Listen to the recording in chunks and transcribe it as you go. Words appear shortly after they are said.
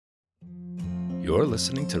You're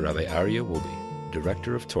listening to Rabbi Aryeh Wolbe,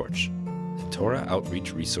 Director of Torch, the Torah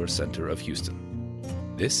Outreach Resource Center of Houston.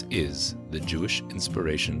 This is the Jewish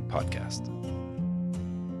Inspiration Podcast.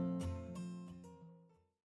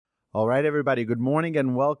 All right, everybody, good morning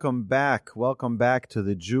and welcome back. Welcome back to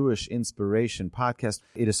the Jewish Inspiration Podcast.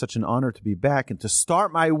 It is such an honor to be back and to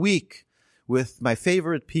start my week with my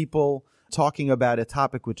favorite people talking about a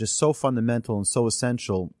topic which is so fundamental and so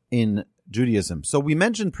essential in Judaism. So we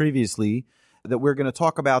mentioned previously that we're going to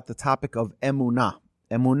talk about the topic of Emunah.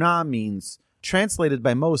 Emunah means, translated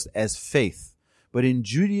by most as faith. But in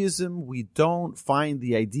Judaism, we don't find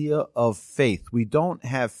the idea of faith. We don't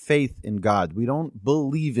have faith in God. We don't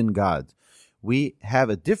believe in God. We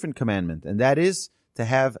have a different commandment, and that is to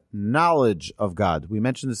have knowledge of God. We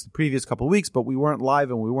mentioned this the previous couple of weeks, but we weren't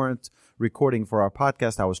live and we weren't recording for our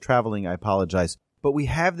podcast. I was traveling. I apologize. But we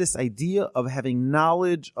have this idea of having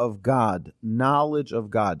knowledge of God,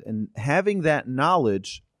 and having that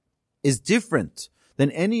knowledge is different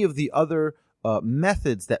than any of the other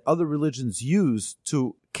methods that other religions use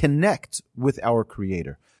to connect with our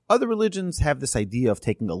Creator. Other religions have this idea of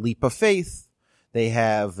taking a leap of faith. They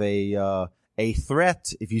have a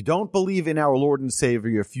threat. If you don't believe in our Lord and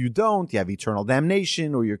Savior, if you don't, you have eternal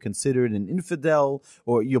damnation, or you're considered an infidel,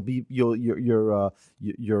 or you're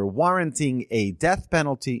warranting a death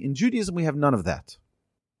penalty. In Judaism, we have none of that.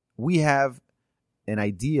 We have an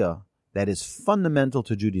idea that is fundamental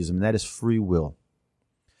to Judaism, and that is free will.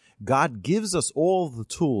 God gives us all the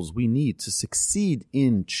tools we need to succeed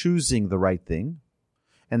in choosing the right thing.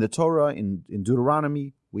 And the Torah in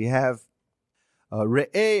Deuteronomy, we have See,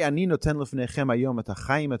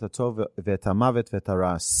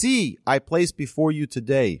 I place before you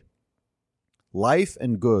today life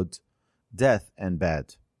and good, death and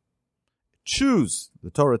bad. Choose, the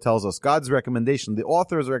Torah tells us, God's recommendation, the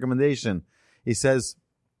author's recommendation. He says,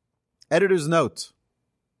 editor's note,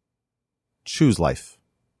 choose life.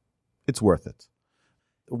 It's worth it.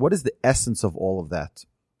 What is the essence of all of that?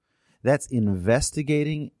 That's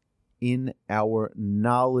investigating in our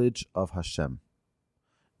knowledge of Hashem.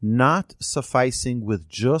 Not sufficing with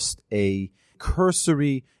just a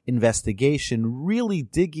cursory investigation, really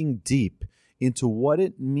digging deep into what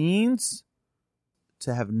it means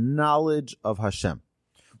to have knowledge of Hashem.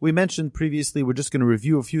 We mentioned previously, we're just going to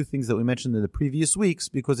review a few things that we mentioned in the previous weeks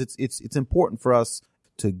because it's important for us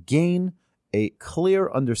to gain a clear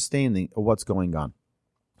understanding of what's going on.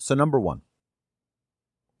 So number one,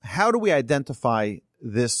 how do we identify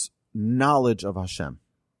this knowledge of Hashem?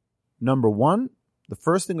 Number one, the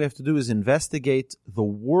first thing we have to do is investigate the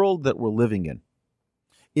world that we're living in.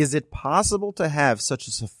 Is it possible to have such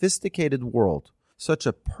a sophisticated world, such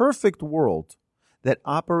a perfect world that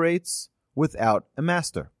operates without a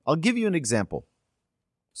master? I'll give you an example.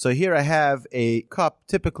 So here I have a cup.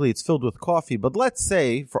 Typically it's filled with coffee, but let's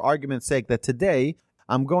say, for argument's sake, that today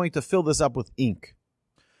I'm going to fill this up with ink.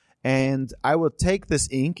 And I will take this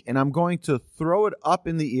ink and I'm going to throw it up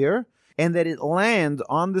in the air, and that it land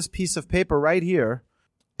on this piece of paper right here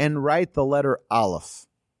and write the letter Aleph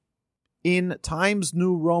in Times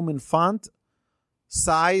New Roman font,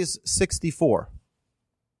 size 64.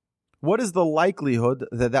 What is the likelihood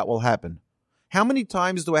that that will happen? How many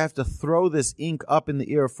times do I have to throw this ink up in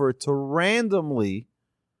the air for it to randomly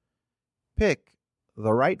pick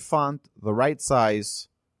the right font, the right size,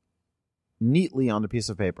 neatly on the piece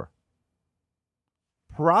of paper?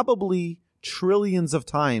 Probably trillions of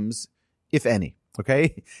times, if any,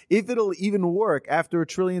 okay? If it'll even work after a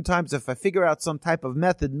trillion times, if I figure out some type of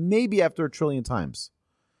method, maybe after a trillion times.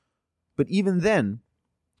 But even then,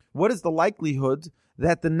 what is the likelihood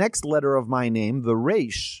that the next letter of my name, the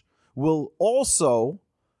Resh, will also,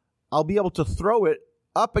 I'll be able to throw it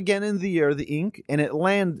up again in the air, the ink, and it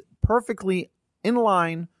land perfectly in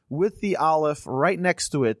line with the Aleph right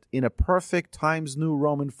next to it in a perfect Times New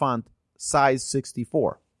Roman font, size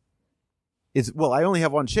 64. I only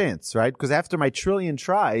have one chance, right? Because after my trillion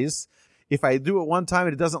tries, if I do it one time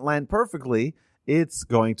and it doesn't land perfectly, it's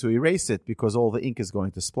going to erase it because all the ink is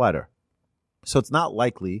going to splatter. So it's not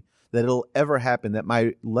likely that it'll ever happen that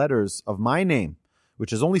my letters of my name,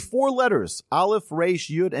 which is only 4 letters, Aleph, Resh,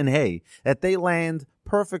 Yud, and Hey, that they land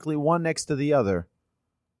perfectly one next to the other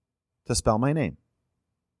to spell my name.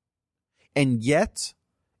 And yet,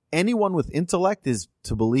 anyone with intellect is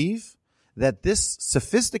to believe that this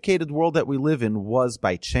sophisticated world that we live in was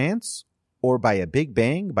by chance or by a big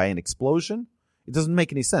bang, by an explosion. It doesn't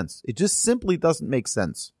make any sense. It just simply doesn't make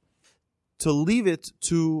sense. To leave it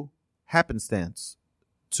to happenstance,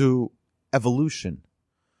 to evolution,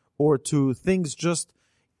 or to things just,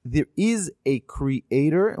 there is a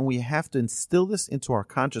creator, and we have to instill this into our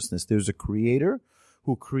consciousness. There's a creator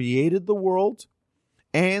who created the world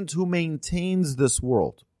and who maintains this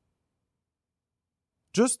world.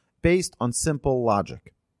 Just based on simple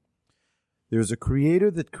logic. There's a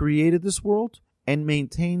creator that created this world and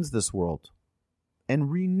maintains this world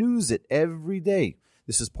and renews it every day.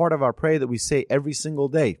 This is part of our prayer that we say every single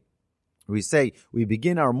day. We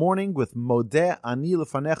begin our morning with Modeh ani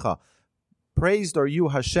lefanecha. Praised are you,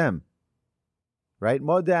 Hashem. Right?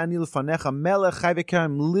 Modeh ani lefanecha, melech chai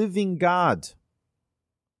v'kerem, living God.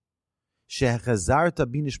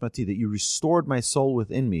 Shehechazarta bi nishmati, that you restored my soul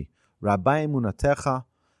within me. Rabbi emunatecha,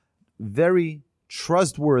 very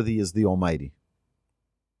trustworthy is the Almighty.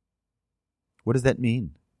 What does that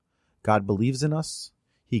mean? God believes in us.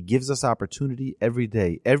 He gives us opportunity every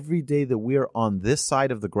day. Every day that we're on this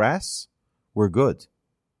side of the grass, we're good.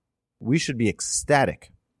 We should be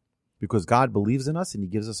ecstatic because God believes in us and He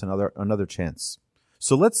gives us another chance.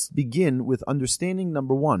 So let's begin with understanding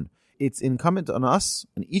number one. It's incumbent on us,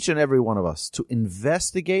 and each and every one of us, to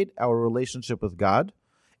investigate our relationship with God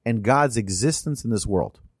and God's existence in this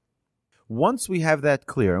world. Once we have that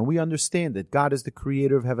clear and we understand that God is the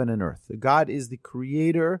creator of heaven and earth, that God is the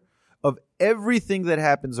creator of everything that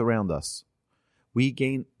happens around us, we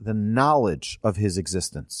gain the knowledge of His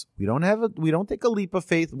existence. We don't take a leap of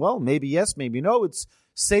faith. Well, maybe yes, maybe no. It's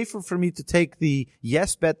safer for me to take the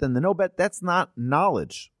yes bet than the no bet. That's not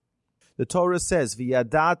knowledge. The Torah says,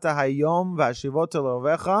 "V'yadata hayom v'ashivot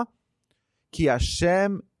elovecha ki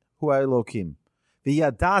Hashem hu Elokim."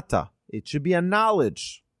 V'yadata, it should be a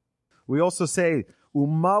knowledge. We also say,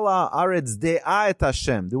 "Umala aretz de'ah et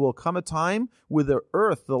Hashem." There will come a time where the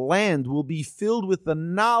earth, the land, will be filled with the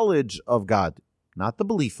knowledge of God. Not the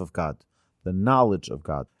belief of God, the knowledge of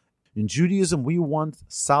God. In Judaism, we want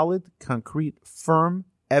solid, concrete, firm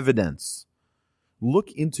evidence.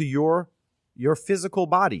 Look into your physical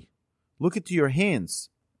body. Look into your hands.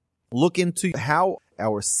 Look into how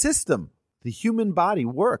our system, the human body,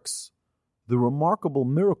 works. The remarkable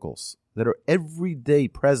miracles that are every day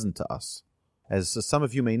present to us. As some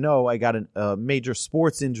of you may know, I got a major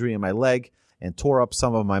sports injury in my leg and tore up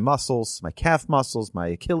some of my muscles, my calf muscles, my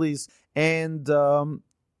Achilles. And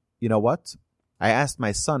you know what? I asked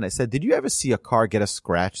my son, I said, "Did you ever see a car get a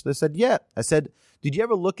scratch?" They said, "Yeah." I said, "Did you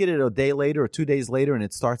ever look at it a day later or 2 days later and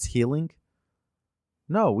it starts healing?"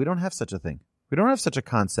 No, we don't have such a thing. We don't have such a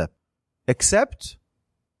concept, except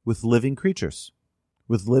with living creatures.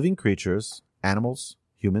 With living creatures, animals,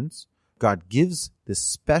 humans, God gives this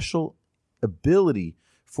special ability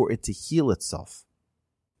for it to heal itself,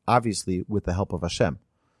 obviously with the help of Hashem.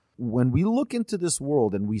 When we look into this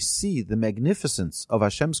world and we see the magnificence of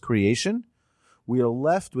Hashem's creation, we are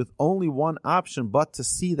left with only one option but to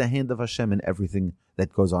see the hand of Hashem in everything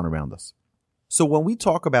that goes on around us. So when we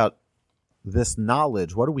talk about this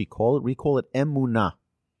knowledge, what do we call it? We call it Emunah.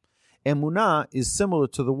 Emunah is similar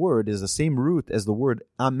to the word, is the same root as the word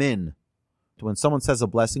Amen. When someone says a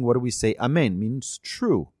blessing, what do we say? Amen means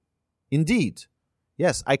true. Indeed.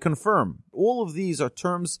 Yes, I confirm. All of these are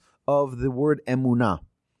terms of the word Emunah.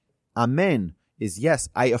 Amen is yes,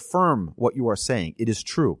 I affirm what you are saying. It is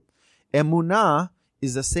true. Emunah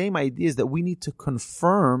is the same idea as that we need to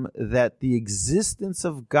confirm that the existence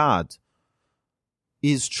of God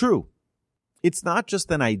is true. It's not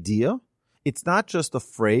just an idea. It's not just a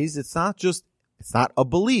phrase. It's not a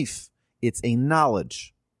belief. It's a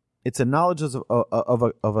knowledge. It's a knowledge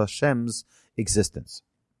of Hashem's existence.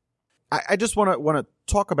 I just want to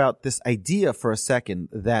talk about this idea for a second,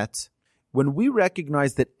 that when we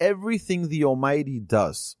recognize that everything the Almighty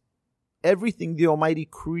does, everything the Almighty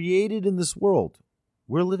created in this world,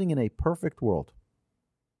 we're living in a perfect world.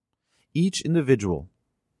 Each individual,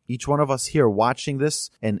 each one of us here watching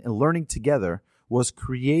this and learning together was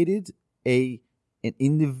created an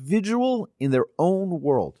individual in their own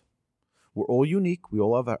world. We're all unique. We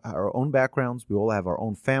all have our own backgrounds. We all have our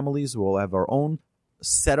own families. We all have our own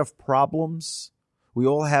set of problems. We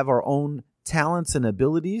all have our own talents and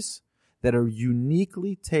abilities that are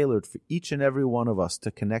uniquely tailored for each and every one of us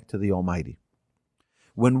to connect to the Almighty.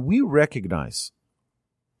 When we recognize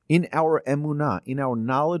in our emunah, in our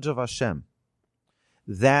knowledge of Hashem,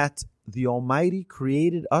 that the Almighty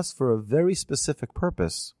created us for a very specific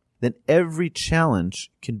purpose, then every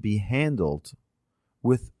challenge can be handled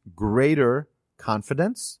with greater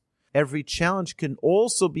confidence. Every challenge can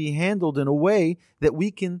also be handled in a way that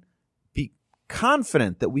we can be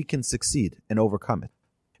confident that we can succeed and overcome it.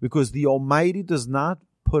 Because the Almighty does not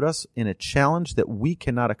put us in a challenge that we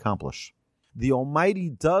cannot accomplish. The Almighty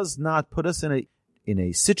does not put us in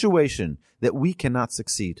a situation that we cannot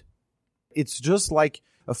succeed. It's just like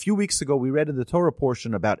a few weeks ago we read in the Torah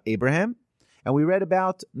portion about Abraham, and we read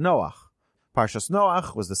about Noah. Parshas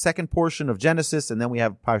Noach was the second portion of Genesis, and then we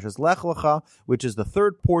have Parshas Lech Lecha, which is the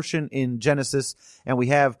third portion in Genesis, and we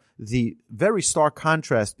have the very stark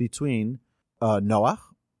contrast between Noach,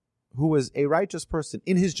 who was a righteous person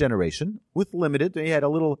in his generation, with limited, he had a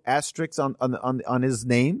little asterisk on his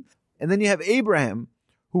name, and then you have Abraham,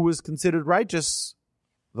 who was considered righteous,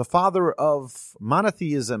 the father of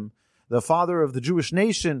monotheism, the father of the Jewish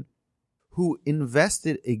nation, who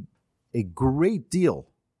invested a great deal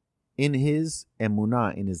in his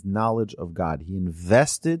emunah, in his knowledge of God. He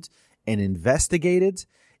invested and investigated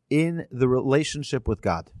in the relationship with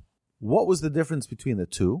God. What was the difference between the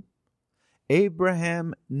two?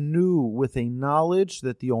 Abraham knew with a knowledge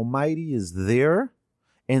that the Almighty is there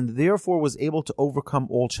and therefore was able to overcome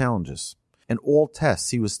all challenges and all tests.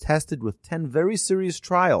 He was tested with 10 very serious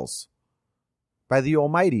trials by the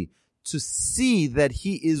Almighty to see that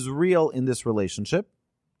he is real in this relationship.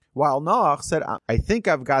 While Noach said, I think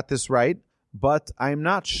I've got this right, but I'm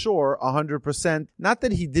not sure 100%. Not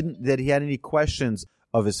that he had any questions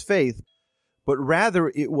of his faith, but rather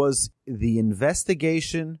it was the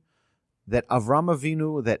investigation that Avram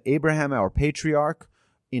Avinu, that Abraham, our patriarch,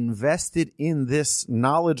 invested in this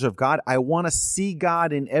knowledge of God. I want to see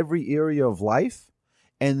God in every area of life,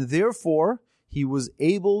 and therefore he was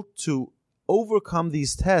able to overcome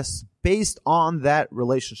these tests based on that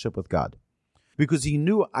relationship with God. Because he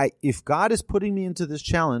knew, if God is putting me into this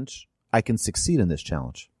challenge, I can succeed in this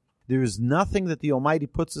challenge. There is nothing that the Almighty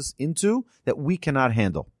puts us into that we cannot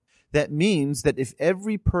handle. That means that if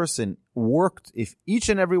each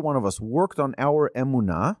and every one of us worked on our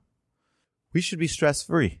emunah, we should be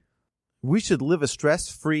stress-free. We should live a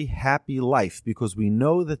stress-free, happy life because we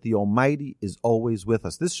know that the Almighty is always with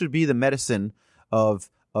us. This should be the medicine of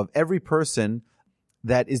every person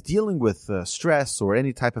that is dealing with stress or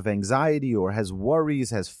any type of anxiety or has worries,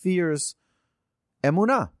 has fears.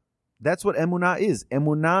 Emunah. That's what emunah is.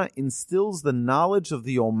 Emunah instills the knowledge of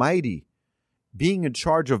the Almighty being in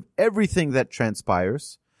charge of everything that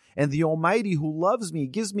transpires. And the Almighty who loves me,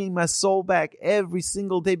 gives me my soul back every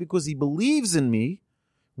single day because he believes in me,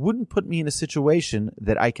 wouldn't put me in a situation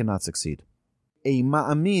that I cannot succeed. A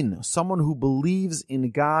ma'amin, someone who believes in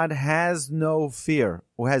God, has no fear,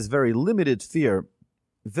 or has very limited fear,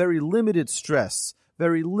 very limited stress,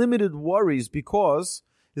 very limited worries, because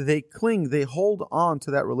they hold on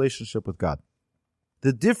to that relationship with God.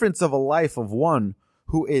 The difference of a life of one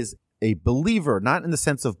who is a believer, not in the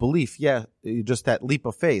sense of belief, just that leap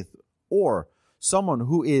of faith, or someone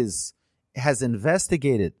who has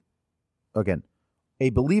investigated, again, a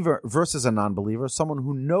believer versus a non-believer, someone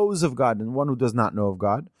who knows of God and one who does not know of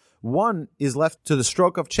God, one is left to the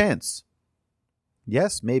stroke of chance.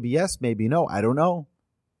 Yes, maybe no, I don't know.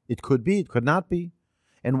 It could be, it could not be.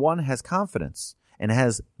 And one has confidence and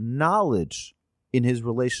has knowledge in his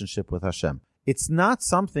relationship with Hashem. It's not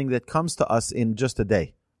something that comes to us in just a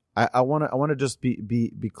day. I want to just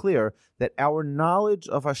be clear that our knowledge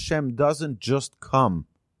of Hashem doesn't just come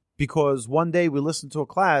because one day we listen to a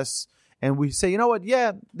class and we say, you know what,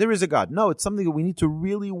 yeah, there is a God. No, it's something that we need to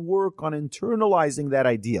really work on internalizing that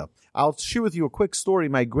idea. I'll share with you a quick story.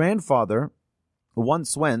 My grandfather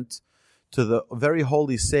once went to the very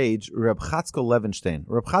holy sage, Reb Chatzkel Levenstein.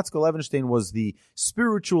 Reb Chatzkel Levenstein was the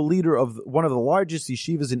spiritual leader of one of the largest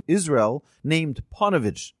yeshivas in Israel named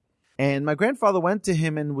Panovich. And my grandfather went to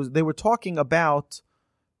him and they were talking about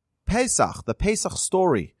Pesach, the Pesach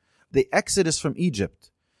story, the Exodus from Egypt.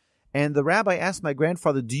 And the rabbi asked my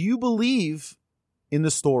grandfather, do you believe in the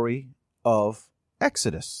story of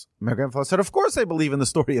Exodus? My grandfather said, of course I believe in the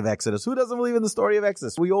story of Exodus. Who doesn't believe in the story of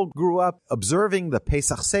Exodus? We all grew up observing the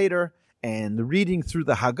Pesach Seder and reading through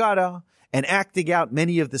the Haggadah and acting out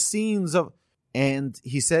many of the scenes of. And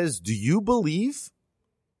he says, do you believe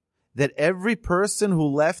that every person who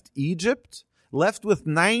left Egypt left with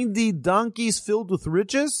 90 donkeys filled with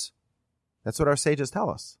riches? That's what our sages tell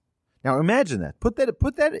us. Now imagine that. Put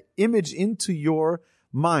that image into your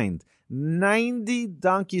mind. 90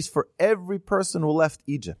 donkeys for every person who left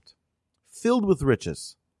Egypt, filled with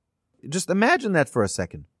riches. Just imagine that for a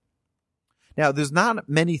second. Now, there's not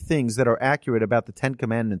many things that are accurate about the Ten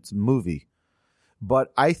Commandments movie,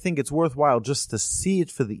 but I think it's worthwhile just to see it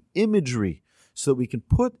for the imagery so we can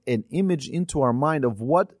put an image into our mind of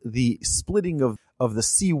what the splitting of the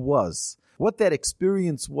sea was. What that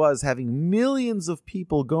experience was, having millions of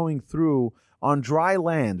people going through on dry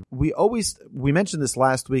land. We mentioned this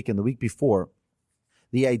last week and the week before,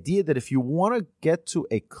 the idea that if you want to get to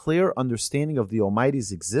a clear understanding of the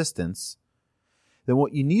Almighty's existence, then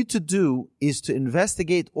what you need to do is to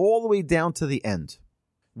investigate all the way down to the end.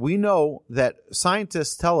 We know that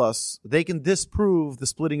scientists tell us they can disprove the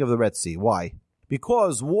splitting of the Red Sea. Why?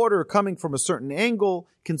 because water coming from a certain angle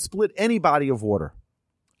can split any body of water.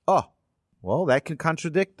 Oh, well, that can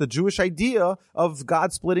contradict the Jewish idea of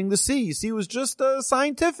God splitting the sea. You see, it was just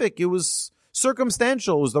scientific. It was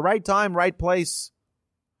circumstantial. It was the right time, right place.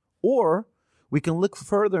 Or we can look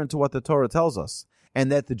further into what the Torah tells us,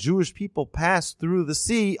 and that the Jewish people passed through the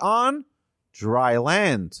sea on dry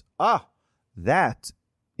land. That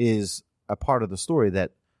is a part of the story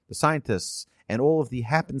that the scientists and all of the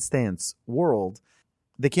happenstance world,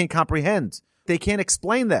 they can't comprehend. They can't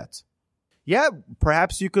explain that. Yeah,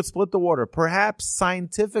 perhaps you could split the water. Perhaps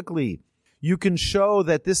scientifically you can show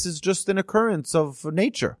that this is just an occurrence of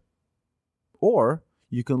nature. Or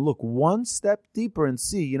you can look one step deeper and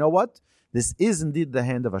see, you know what? This is indeed the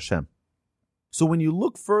hand of Hashem. So when you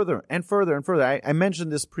look further and further and further, I mentioned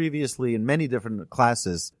this previously in many different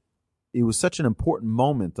classes. It was such an important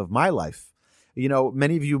moment of my life. You know,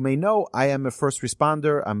 many of you may know I am a first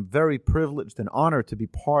responder. I'm very privileged and honored to be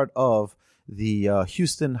part of the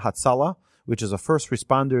Houston Hatzalah, which is a first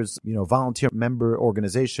responders, volunteer member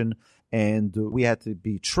organization. And we had to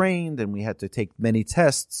be trained and we had to take many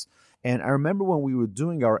tests. And I remember when we were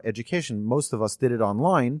doing our education, most of us did it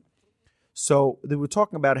online. So they were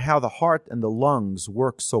talking about how the heart and the lungs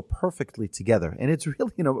work so perfectly together. And it's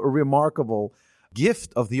really, a remarkable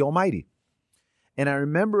gift of the Almighty. And I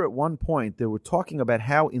remember at one point they were talking about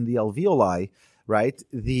how in the alveoli, right,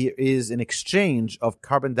 there is an exchange of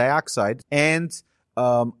carbon dioxide and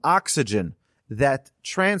oxygen that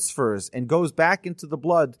transfers and goes back into the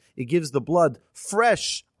blood. It gives the blood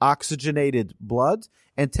fresh oxygenated blood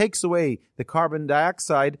and takes away the carbon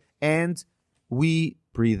dioxide, and we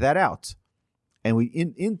breathe that out. And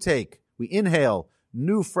we inhale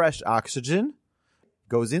new fresh oxygen,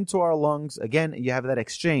 goes into our lungs. Again, you have that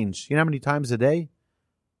exchange. You know how many times a day?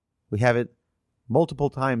 We have it multiple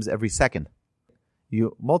times every second.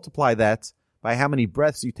 You multiply that by how many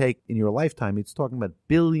breaths you take in your lifetime. It's talking about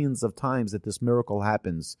billions of times that this miracle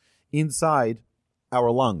happens inside our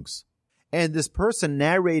lungs. And this person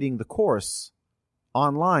narrating the course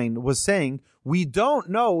online was saying, we don't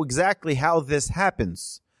know exactly how this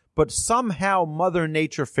happens, but somehow Mother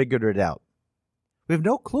Nature figured it out. We have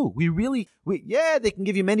no clue. They can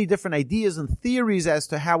give you many different ideas and theories as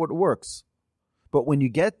to how it works. But when you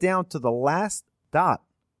get down to the last dot,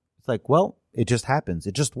 it's like, well, it just happens.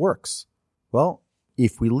 It just works. Well,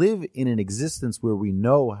 if we live in an existence where we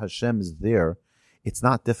know Hashem is there, it's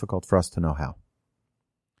not difficult for us to know how.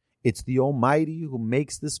 It's the Almighty who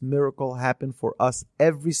makes this miracle happen for us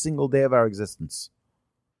every single day of our existence.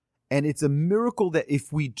 And it's a miracle that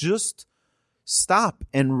if we just stop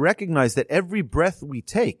and recognize that every breath we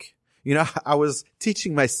take, I was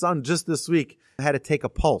teaching my son just this week how to take a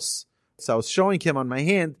pulse. So I was showing him on my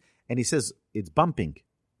hand, and he says, it's bumping.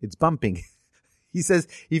 It's bumping. He says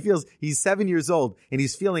he's 7 years old, and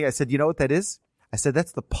he's feeling, I said, you know what that is? I said,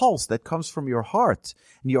 that's the pulse that comes from your heart.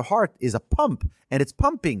 And your heart is a pump, and it's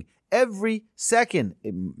pumping every second,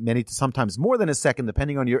 sometimes more than a second,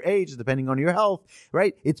 depending on your age, depending on your health,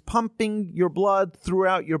 right? It's pumping your blood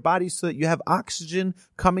throughout your body so that you have oxygen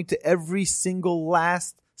coming to every single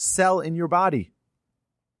last cell in your body.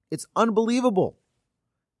 It's unbelievable.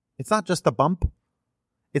 It's not just a bump.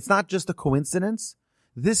 It's not just a coincidence.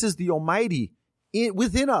 This is the Almighty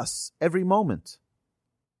within us every moment.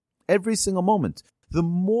 Every single moment. The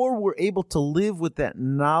more we're able to live with that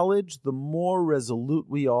knowledge, the more resolute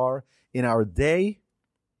we are in our day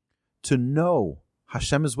to know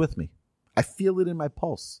Hashem is with me. I feel it in my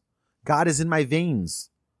pulse. God is in my veins.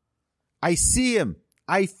 I see Him.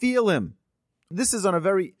 I feel Him. This is on a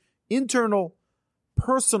very internal,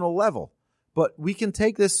 personal level, but we can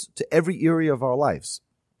take this to every area of our lives.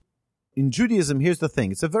 In Judaism, here's the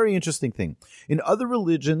thing. It's a very interesting thing. In other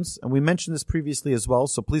religions, and we mentioned this previously as well,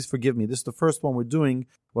 so please forgive me. This is the first one we're doing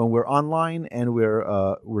when we're online, and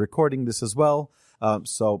we're recording this as well.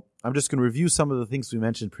 So I'm just going to review some of the things we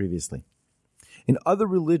mentioned previously. In other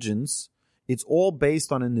religions, it's all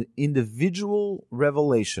based on an individual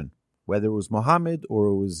revelation, whether it was Muhammad or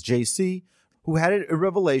it was JC, who had a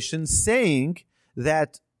revelation saying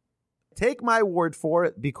that, take my word for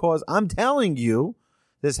it because I'm telling you,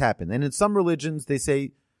 this happened. And in some religions, they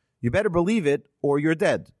say, you better believe it or you're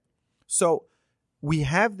dead. So we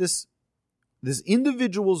have this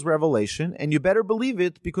individual's revelation, and you better believe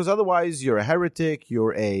it because otherwise you're a heretic,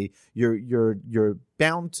 you're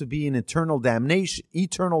bound to be in eternal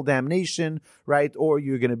damnation, right? Or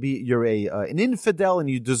you're an infidel and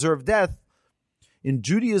you deserve death. In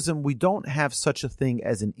Judaism, we don't have such a thing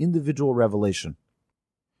as an individual revelation.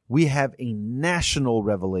 We have a national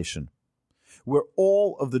revelation, where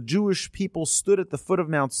all of the Jewish people stood at the foot of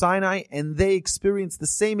Mount Sinai and they experienced the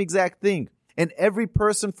same exact thing. And every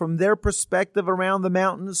person from their perspective around the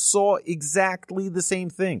mountain saw exactly the same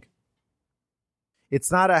thing.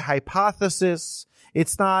 It's not a hypothesis.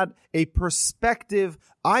 It's not a perspective.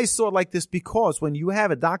 I saw it like this because when you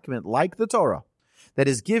have a document like the Torah that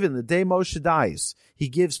is given the day Moshe dies, he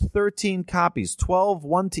gives 13 copies, 12,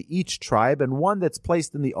 one to each tribe, and one that's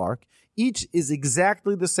placed in the ark. Each is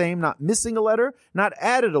exactly the same, not missing a letter, not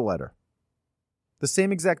added a letter. The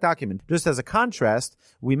same exact document. Just as a contrast,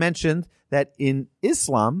 we mentioned that in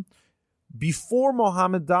Islam, before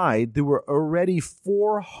Muhammad died, there were already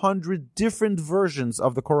 400 different versions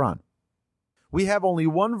of the Quran. We have only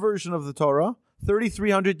one version of the Torah,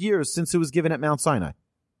 3,300 years since it was given at Mount Sinai.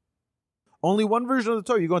 Only one version of the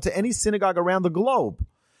Torah. You go into any synagogue around the globe,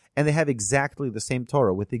 and they have exactly the same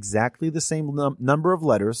Torah, with exactly the same number of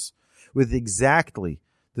letters, with exactly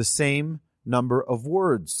the same number of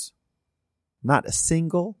words. Not a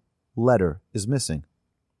single letter is missing.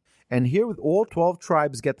 And here, with all 12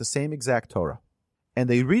 tribes get the same exact Torah. And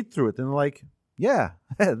they read through it, and they're like, yeah,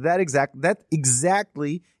 that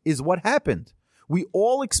exactly is what happened. We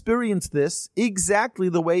all experienced this exactly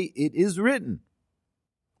the way it is written.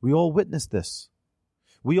 We all witnessed this.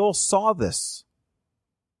 We all saw this.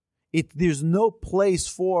 There's no place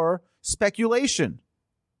for speculation,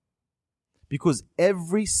 because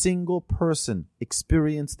every single person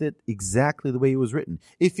experienced it exactly the way it was written.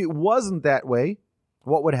 If it wasn't that way,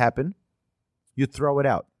 what would happen? You'd throw it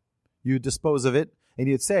out. You'd dispose of it, and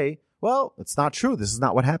you'd say, well, it's not true. This is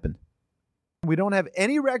not what happened. We don't have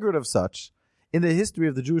any record of such in the history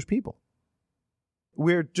of the Jewish people,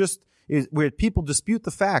 where people dispute the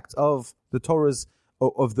fact of the Torah's,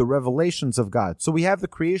 of the revelations of God. So we have the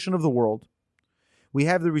creation of the world, we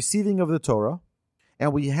have the receiving of the Torah,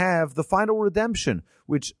 and we have the final redemption,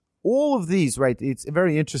 which all of these, right, it's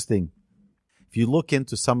very interesting. If you look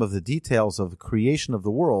into some of the details of the creation of the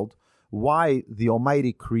world, why the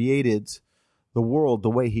Almighty created the world the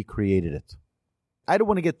way He created it. I don't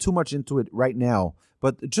want to get too much into it right now,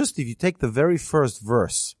 but just if you take the very first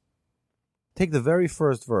verse,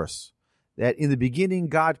 that in the beginning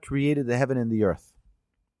God created the heaven and the earth.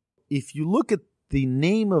 If you look at the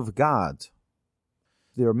name of God,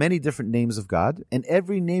 there are many different names of God, and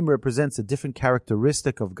every name represents a different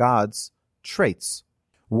characteristic of God's traits.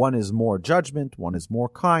 One is more judgment, one is more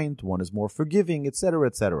kind, one is more forgiving, etc.,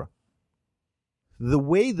 etc. The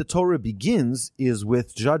way the Torah begins is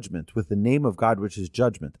with judgment, with the name of God, which is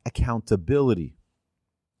judgment, accountability.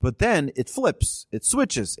 But then it flips, it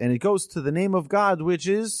switches, and it goes to the name of God, which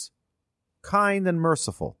is kind and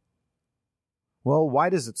merciful. Well, why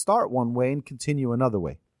does it start one way and continue another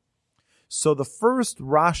way? So the first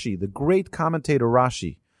Rashi, the great commentator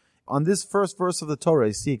Rashi, on this first verse of the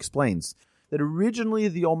Torah, he explains that originally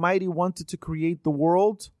the Almighty wanted to create the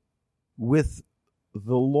world with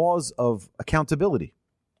the laws of accountability,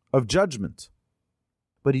 of judgment.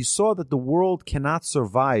 But He saw that the world cannot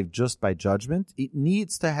survive just by judgment. It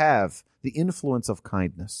needs to have the influence of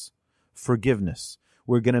kindness, forgiveness.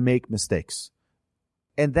 We're going to make mistakes.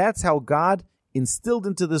 And that's how God instilled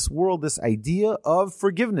into this world this idea of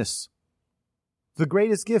forgiveness. The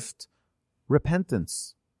greatest gift,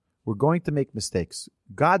 repentance. We're going to make mistakes.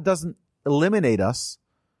 God doesn't eliminate us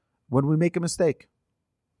when we make a mistake.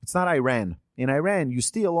 It's not Iran. In Iran, you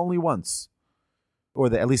steal only once.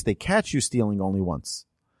 Or at least they catch you stealing only once.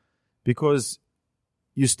 Because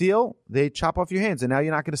you steal, they chop off your hands, and now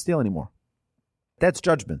you're not going to steal anymore. That's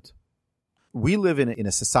judgment. We live in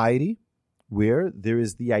a society where there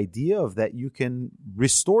is the idea of that you can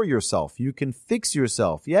restore yourself, you can fix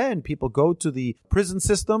yourself. Yeah, and people go to the prison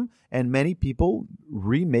system, and many people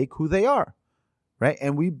remake who they are, right?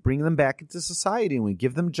 And we bring them back into society, and we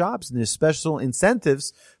give them jobs, and there's special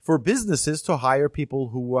incentives for businesses to hire people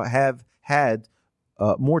who have had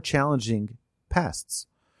more challenging pasts.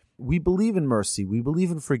 We believe in mercy, we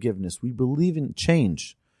believe in forgiveness, we believe in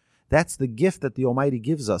change. That's the gift that the Almighty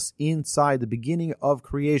gives us inside the beginning of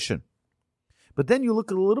creation. But then you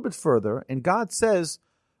look a little bit further, and God says,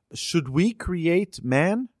 should we create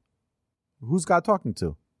man? Who's God talking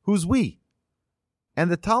to? Who's we?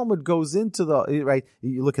 And the Talmud goes into right,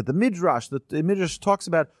 you look at the Midrash, the Midrash talks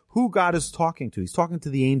about who God is talking to. He's talking to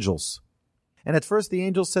the angels. And at first the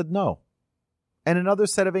angels said no. And another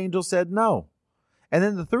set of angels said no. And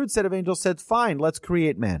then the third set of angels said, fine, let's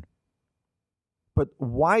create man. But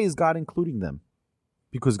why is God including them?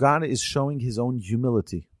 Because God is showing His own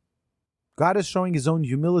humility. God is showing His own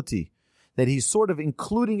humility, that He's sort of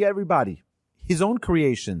including everybody, His own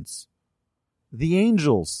creations, the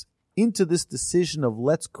angels, into this decision of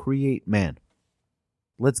let's create man.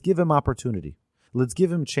 Let's give him opportunity. Let's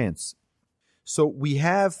give him chance. So we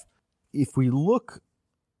have, if we look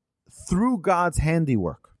through God's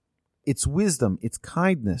handiwork, its wisdom, its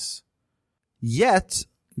kindness. Yet,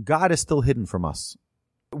 God is still hidden from us.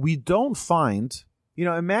 We don't find,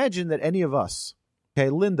 imagine that any of us, okay,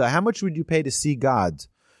 Linda, how much would you pay to see God?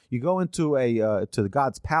 You go into to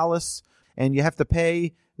God's palace, and you have to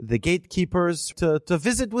pay the gatekeepers to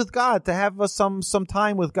visit with God, to have some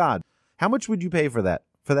time with God. How much would you pay for that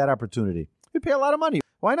opportunity? You'd pay a lot of money.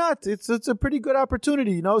 Why not? It's a pretty good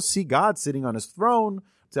opportunity, see God sitting on his throne.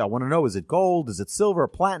 So I want to know, is it gold? Is it silver,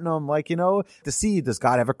 platinum? To see, does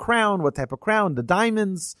God have a crown? What type of crown? The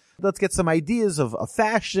diamonds? Let's get some ideas of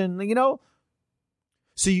fashion,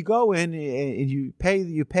 So you go in and you pay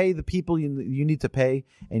the people you need to pay,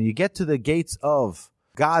 and you get to the gates of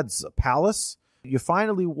God's palace. You're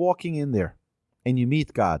finally walking in there, and you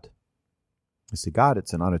meet God. You say, God,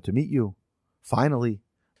 it's an honor to meet you. Finally.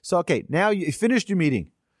 So, okay, now you finished your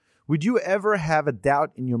meeting. Would you ever have a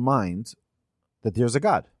doubt in your mind that there's a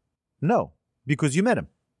God? No, because you met him.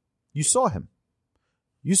 You saw him.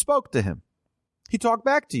 You spoke to him. He talked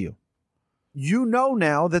back to you. You know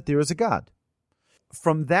now that there is a God.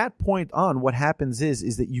 From that point on, what happens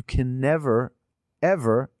is that you can never,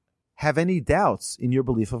 ever have any doubts in your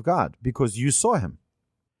belief of God because you saw him.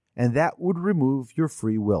 And that would remove your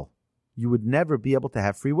free will. You would never be able to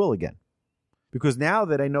have free will again. Because now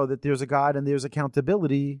that I know that there's a God and there's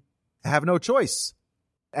accountability, I have no choice.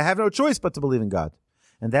 I have no choice but to believe in God.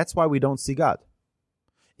 And that's why we don't see God.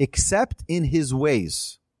 Except in his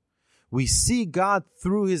ways. We see God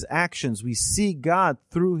through his actions. We see God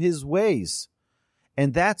through his ways.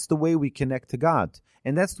 And that's the way we connect to God.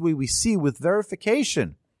 And that's the way we see with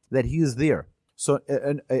verification that he is there. So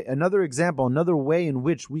another example, another way in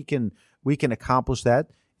which we can accomplish that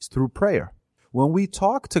is through prayer. When we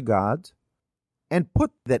talk to God and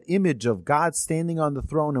put that image of God standing on the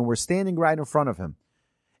throne and we're standing right in front of him,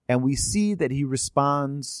 and we see that he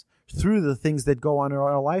responds through the things that go on in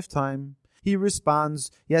our lifetime. He responds,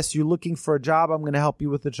 yes, you're looking for a job, I'm going to help you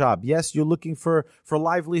with the job. Yes, you're looking for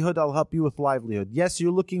livelihood, I'll help you with livelihood. Yes,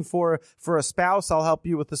 you're looking for a spouse, I'll help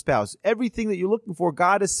you with the spouse. Everything that you're looking for,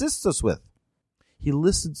 God assists us with. He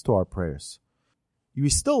listens to our prayers. We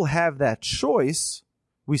still have that choice,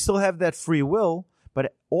 we still have that free will,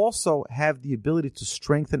 but also have the ability to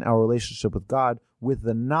strengthen our relationship with God with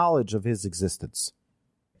the knowledge of his existence.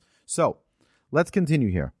 So, let's continue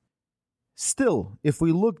here. Still, if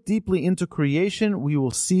we look deeply into creation, we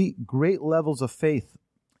will see great levels of faith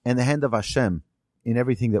and the hand of Hashem in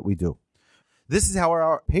everything that we do. This is how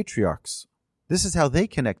our patriarchs, this is how they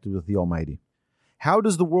connected with the Almighty. How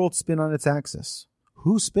does the world spin on its axis?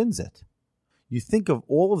 Who spins it? You think of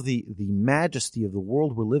all of the majesty of the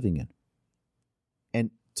world we're living in.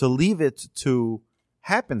 And to leave it to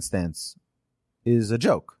happenstance is a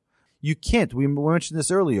joke. You can't, we mentioned this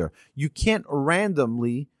earlier, you can't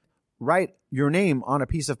randomly write your name on a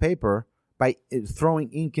piece of paper by throwing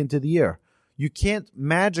ink into the air. You can't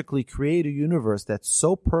magically create a universe that's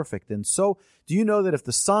so perfect and so... Do you know that if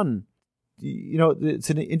the sun... it's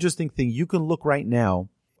an interesting thing. You can look right now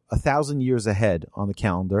 1,000 years ahead on the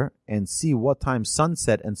calendar and see what time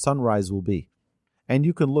sunset and sunrise will be. And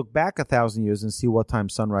you can look back 1,000 years and see what time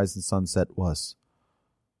sunrise and sunset was.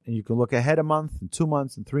 And you can look ahead a month and 2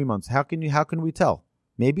 months and 3 months. How can we tell?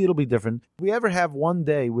 Maybe it'll be different. If we ever have one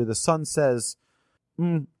day where the sun says,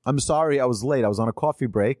 I'm sorry, I was late. I was on a coffee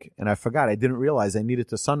break and I forgot. I didn't realize I needed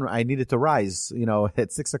to rise,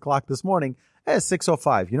 at 6 o'clock this morning.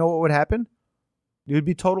 6:05. You know what would happen? There would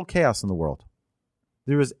be total chaos in the world.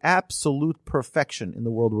 There is absolute perfection in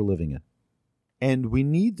the world we're living in. And we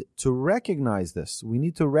need to recognize this. We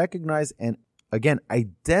need to recognize and, again,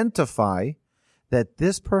 identify that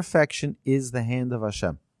this perfection is the hand of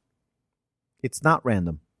Hashem. It's not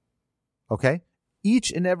random. Okay?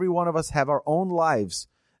 Each and every one of us have our own lives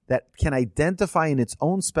that can identify in its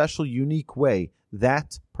own special, unique way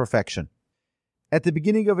that perfection. At the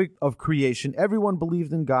beginning of creation, everyone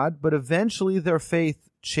believed in God, but eventually their faith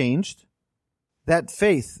changed. That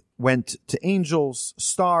faith went to angels,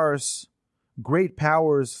 stars, great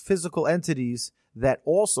powers, physical entities that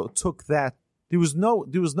also took that. There was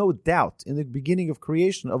no doubt in the beginning of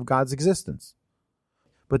creation of God's existence.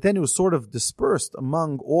 But then it was sort of dispersed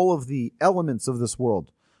among all of the elements of this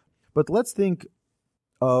world. But let's think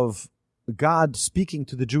of God speaking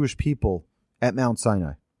to the Jewish people at Mount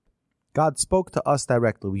Sinai. God spoke to us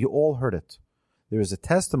directly. We all heard it. There is a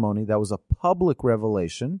testimony that was a public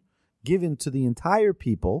revelation given to the entire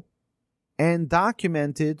people and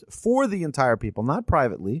documented for the entire people, not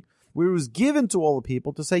privately, where it was given to all the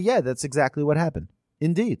people to say, yeah, that's exactly what happened.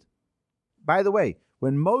 Indeed. By the way,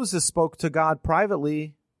 when Moses spoke to God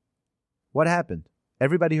privately, what happened?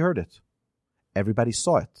 Everybody heard it. Everybody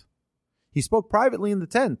saw it. He spoke privately in the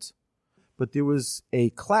tent, but there was a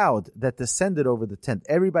cloud that descended over the tent.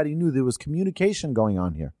 Everybody knew there was communication going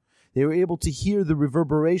on here. They were able to hear the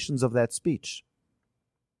reverberations of that speech.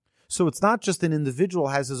 So it's not just an individual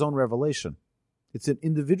has his own revelation. It's an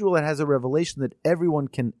individual that has a revelation that everyone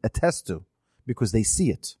can attest to because they see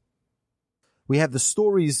it. We have the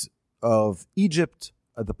stories of Egypt,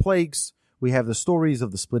 of the plagues. We have the stories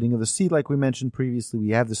of the splitting of the sea, like we mentioned previously.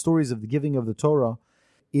 We have the stories of the giving of the Torah.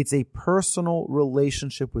 It's a personal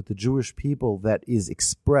relationship with the Jewish people that is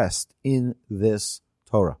expressed in this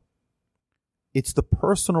Torah. It's the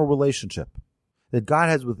personal relationship that God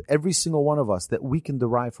has with every single one of us that we can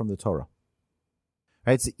derive from the Torah.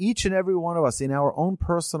 Right? So each and every one of us in our own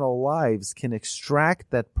personal lives can extract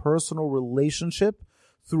that personal relationship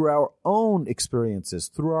through our own experiences,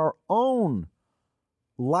 through our own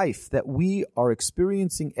life that we are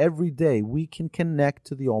experiencing every day. We can connect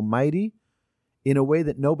to the Almighty in a way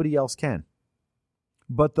that nobody else can.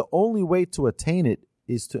 But the only way to attain it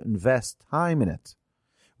is to invest time in it.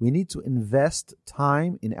 We need to invest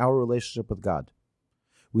time in our relationship with God.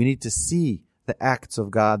 We need to see the acts of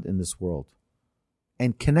God in this world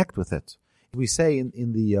and connect with it. We say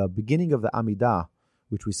in the beginning of the Amidah,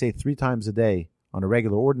 which we say 3 times a day, on a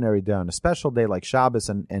regular, ordinary day, on a special day like Shabbos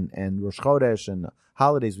and Rosh Chodesh and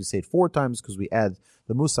holidays, we say it 4 times because we add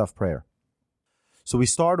the Musaf prayer. So we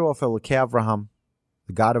start off Elokei Avraham,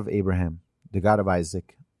 the God of Abraham, the God of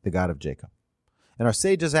Isaac, the God of Jacob. And our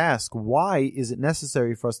sages ask, why is it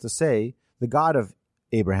necessary for us to say the God of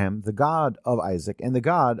Abraham, the God of Isaac, and the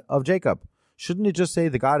God of Jacob? Shouldn't it just say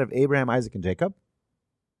the God of Abraham, Isaac, and Jacob?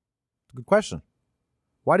 Good question.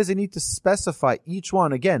 Why does it need to specify each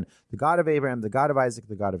one? Again, the God of Abraham, the God of Isaac,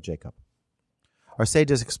 the God of Jacob. Our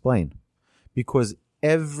sages explain, because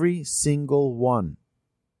every single one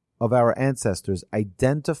of our ancestors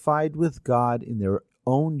identified with God in their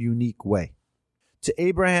own unique way. To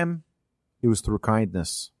Abraham, it was through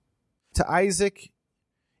kindness. To Isaac,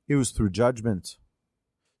 it was through judgment.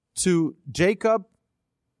 To Jacob,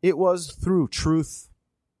 it was through truth.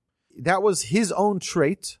 That was his own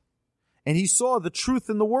trait. And he saw the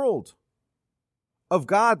truth in the world, of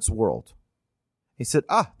God's world. He said,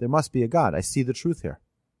 there must be a God. I see the truth here.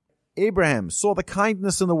 Abraham saw the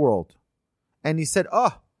kindness in the world. And he said,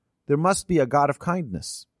 there must be a God of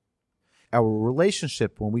kindness. Our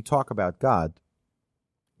relationship, when we talk about God,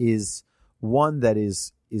 is one that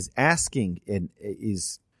is asking and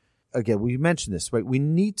is, again, we mentioned this, right? We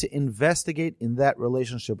need to investigate in that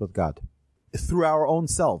relationship with God through our own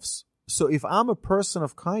selves. So if I'm a person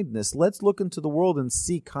of kindness, let's look into the world and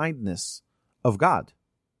see kindness of God.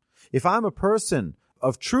 If I'm a person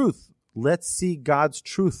of truth, let's see God's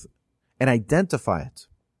truth and identify it.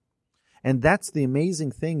 And that's the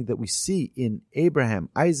amazing thing that we see in Abraham,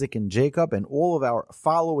 Isaac, and Jacob, and all of our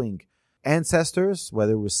following ancestors,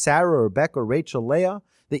 whether it was Sarah, Rebecca, Rachel, Leah,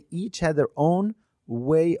 they each had their own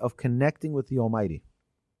way of connecting with the Almighty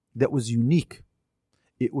that was unique.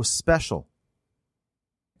 It was special.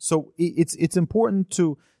 So it's important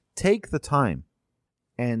to take the time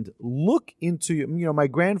and look into, my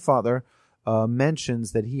grandfather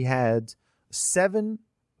mentions that he had 7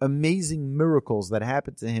 amazing miracles that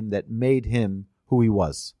happened to him that made him who he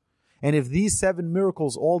was. And if these 7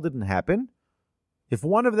 miracles all didn't happen, if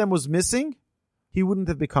one of them was missing, he wouldn't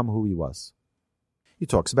have become who he was. He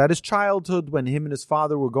talks about his childhood when him and his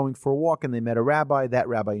father were going for a walk and they met a rabbi. That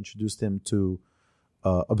rabbi introduced him to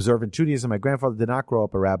observant Judaism. My grandfather did not grow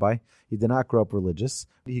up a rabbi. He did not grow up religious.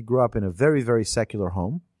 He grew up in a very, very secular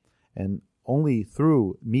home. And only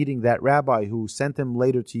through meeting that rabbi who sent him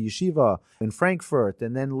later to yeshiva in Frankfurt,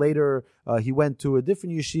 and then later he went to a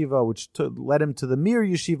different yeshiva, which led him to the Mir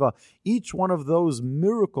yeshiva. Each one of those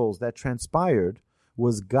miracles that transpired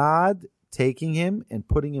was God taking him and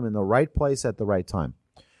putting him in the right place at the right time.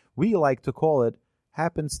 We like to call it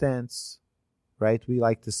happenstance, right? We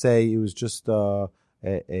like to say it was just a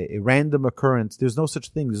random occurrence. There's no such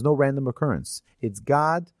thing. There's no random occurrence. It's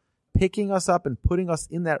God picking us up and putting us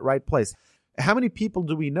in that right place. How many people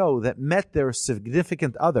do we know that met their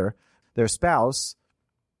significant other, their spouse,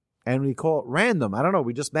 and we call it random? I don't know.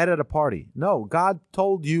 We just met at a party. No, God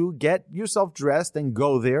told you, get yourself dressed and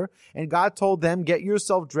go there. And God told them, get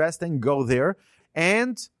yourself dressed and go there.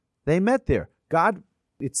 And they met there. God,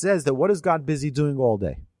 it says that what is God busy doing all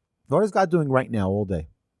day? What is God doing right now all day?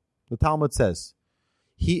 The Talmud says,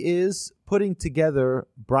 He is putting together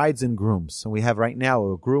brides and grooms. And we have right now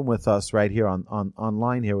a groom with us right here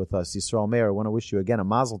online here with us, Yisrael Meir. I want to wish you again a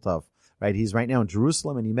mazel tov. Right, he's right now in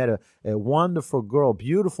Jerusalem, and he met a wonderful girl,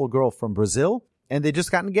 beautiful girl from Brazil, and they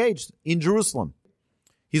just got engaged in Jerusalem.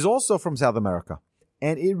 He's also from South America.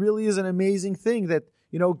 And it really is an amazing thing that,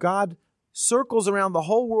 God circles around the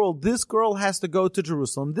whole world. This girl has to go to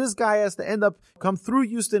Jerusalem. This guy has to come through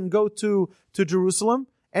Houston, go to Jerusalem,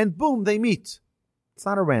 and boom, they meet. It's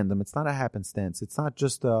not a random. It's not a happenstance. It's not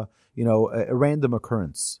just a random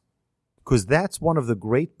occurrence. Because that's one of the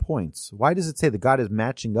great points. Why does it say that God is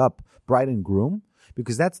matching up bride and groom?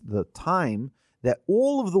 Because that's the time that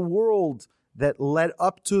all of the world that led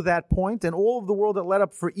up to that point and all of the world that led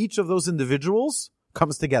up for each of those individuals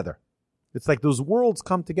comes together. It's like those worlds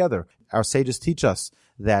come together. Our sages teach us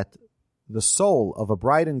that the soul of a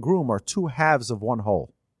bride and groom are two halves of one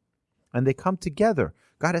whole. And they come together.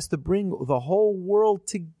 God has to bring the whole world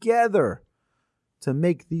together to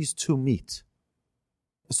make these two meet.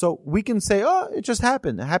 So we can say, oh, it just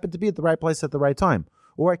happened. It happened to be at the right place at the right time.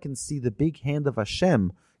 Or I can see the big hand of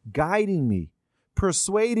Hashem guiding me,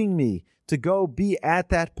 persuading me to go be at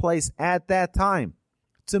that place at that time,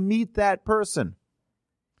 to meet that person,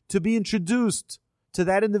 to be introduced to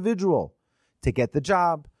that individual, to get the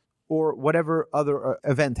job, or whatever other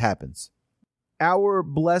event happens. Our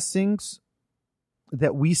blessings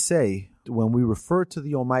that we say when we refer to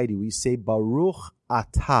the Almighty, we say Baruch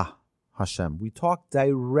Atah Hashem. We talk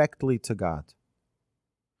directly to God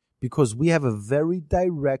because we have a very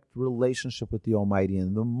direct relationship with the Almighty,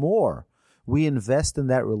 and the more we invest in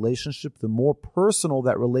that relationship, the more personal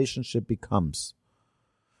that relationship becomes.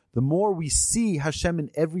 The more we see Hashem in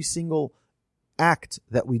every single act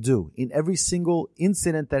that we do, in every single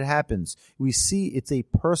incident that happens, we see it's a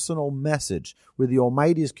personal message where the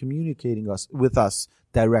Almighty is communicating with us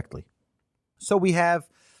directly. So we have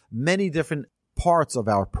many different parts of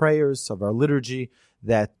our prayers, of our liturgy,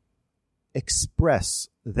 that express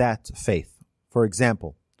that faith. For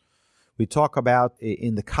example, we talk about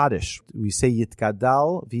in the Kaddish, we say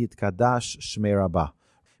Yitkadal v'yitkadash Shmei Rabbah.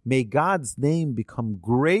 May God's name become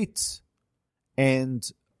great and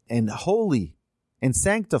holy and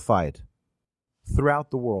sanctified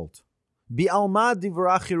throughout the world. Bi'alma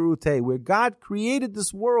divrach hiruteh, where God created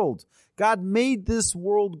this world. God made this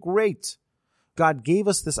world great. God gave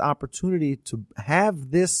us this opportunity to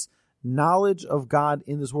have this knowledge of God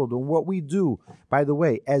in this world. And what we do, by the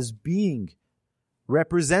way, as being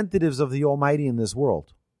representatives of the Almighty in this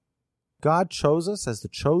world, God chose us as the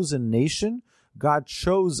chosen nation. God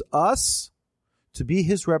chose us to be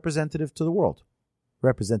His representative to the world.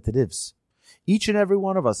 Representatives. Each and every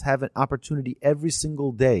one of us have an opportunity every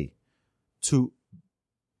single day to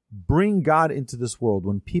bring God into this world.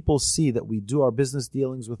 When people see that we do our business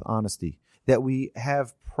dealings with honesty, that we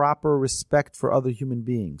have proper respect for other human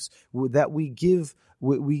beings, that we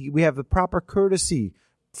have the proper courtesy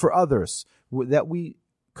for others, that we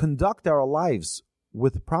conduct our lives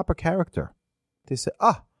with proper character. They say,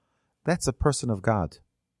 that's a person of God.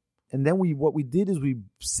 And then what we did is we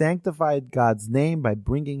sanctified God's name by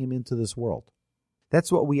bringing Him into this world.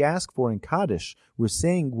 That's what we ask for in Kaddish. We're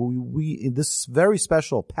saying we in this very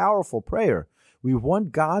special, powerful prayer, we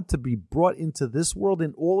want God to be brought into this world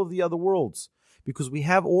and all of the other worlds, because we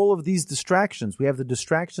have all of these distractions. We have the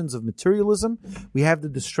distractions of materialism. We have the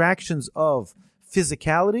distractions of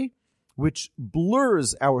physicality, which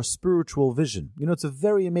blurs our spiritual vision. It's a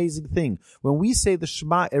very amazing thing. When we say the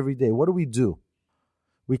Shema every day, what do?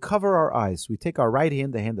 We cover our eyes. We take our right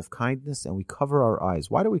hand, the hand of kindness, and we cover our eyes.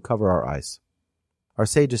 Why do we cover our eyes? Our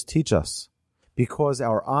sages teach us because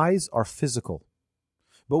our eyes are physical.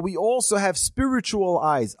 But we also have spiritual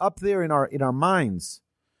eyes up there in our minds.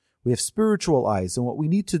 We have spiritual eyes. And what we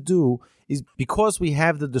need to do is, because we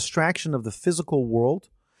have the distraction of the physical world,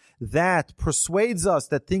 that persuades us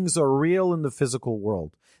that things are real in the physical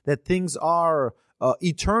world, that things are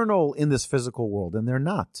eternal in this physical world, and they're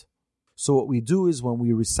not. So what we do is when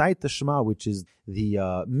we recite the Shema, which is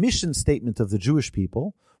the mission statement of the Jewish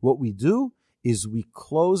people, what we do is we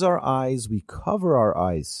close our eyes, we cover our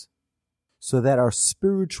eyes, so that our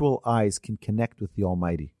spiritual eyes can connect with the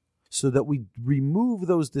Almighty, so that we remove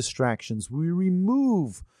those distractions, we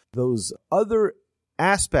remove those other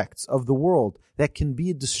aspects of the world that can be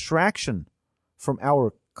a distraction from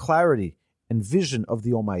our clarity and vision of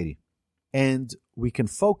the Almighty. And we can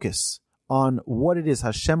focus on what it is,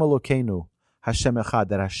 Hashem Elokeinu, Hashem Echad,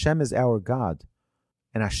 that Hashem is our God,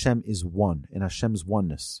 and Hashem is one, and Hashem's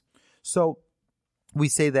oneness. So we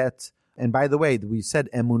say that. And by the way, we said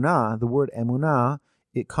Emunah, the word Emunah,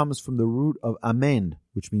 it comes from the root of Amen,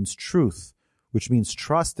 which means truth, which means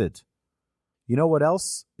trusted. You know what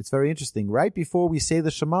else? It's very interesting. Right before we say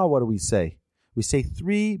the Shema, what do we say? We say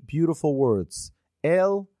three beautiful words.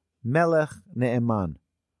 El Melech Ne'eman.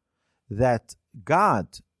 That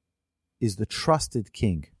God is the trusted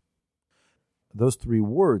King. Those three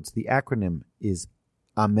words, the acronym is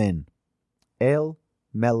Amen. El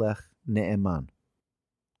Melech Ne'eman.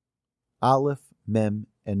 Aleph, Mem,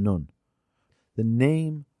 and Nun. The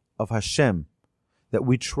name of Hashem that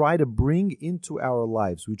we try to bring into our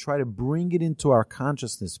lives, we try to bring it into our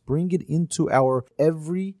consciousness, bring it into our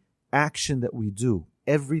every action that we do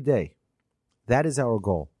every day. That is our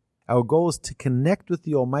goal. Our goal is to connect with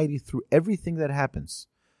the Almighty through everything that happens,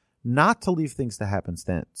 not to leave things to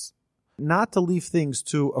happenstance, not to leave things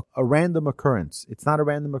to a random occurrence. It's not a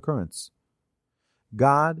random occurrence.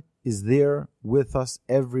 God is there with us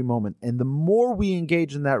every moment. And the more we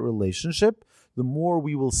engage in that relationship, the more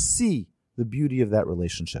we will see the beauty of that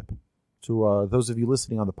relationship. To those of you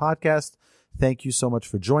listening on the podcast, thank you so much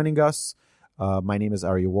for joining us. My name is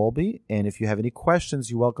Aryeh Wolbe, and if you have any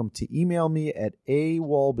questions, you're welcome to email me at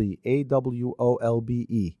awolbe,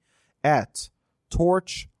 AWOLBE, at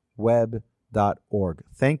torchweb.org.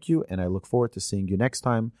 Thank you, and I look forward to seeing you next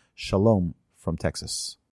time. Shalom from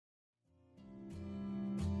Texas.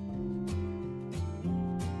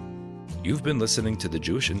 You've been listening to the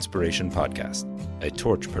Jewish Inspiration Podcast, a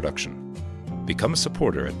Torch production. Become a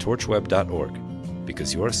supporter at torchweb.org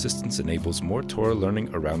because your assistance enables more Torah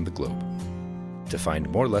learning around the globe. To find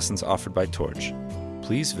more lessons offered by Torch,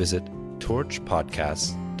 please visit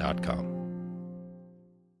torchpodcasts.com.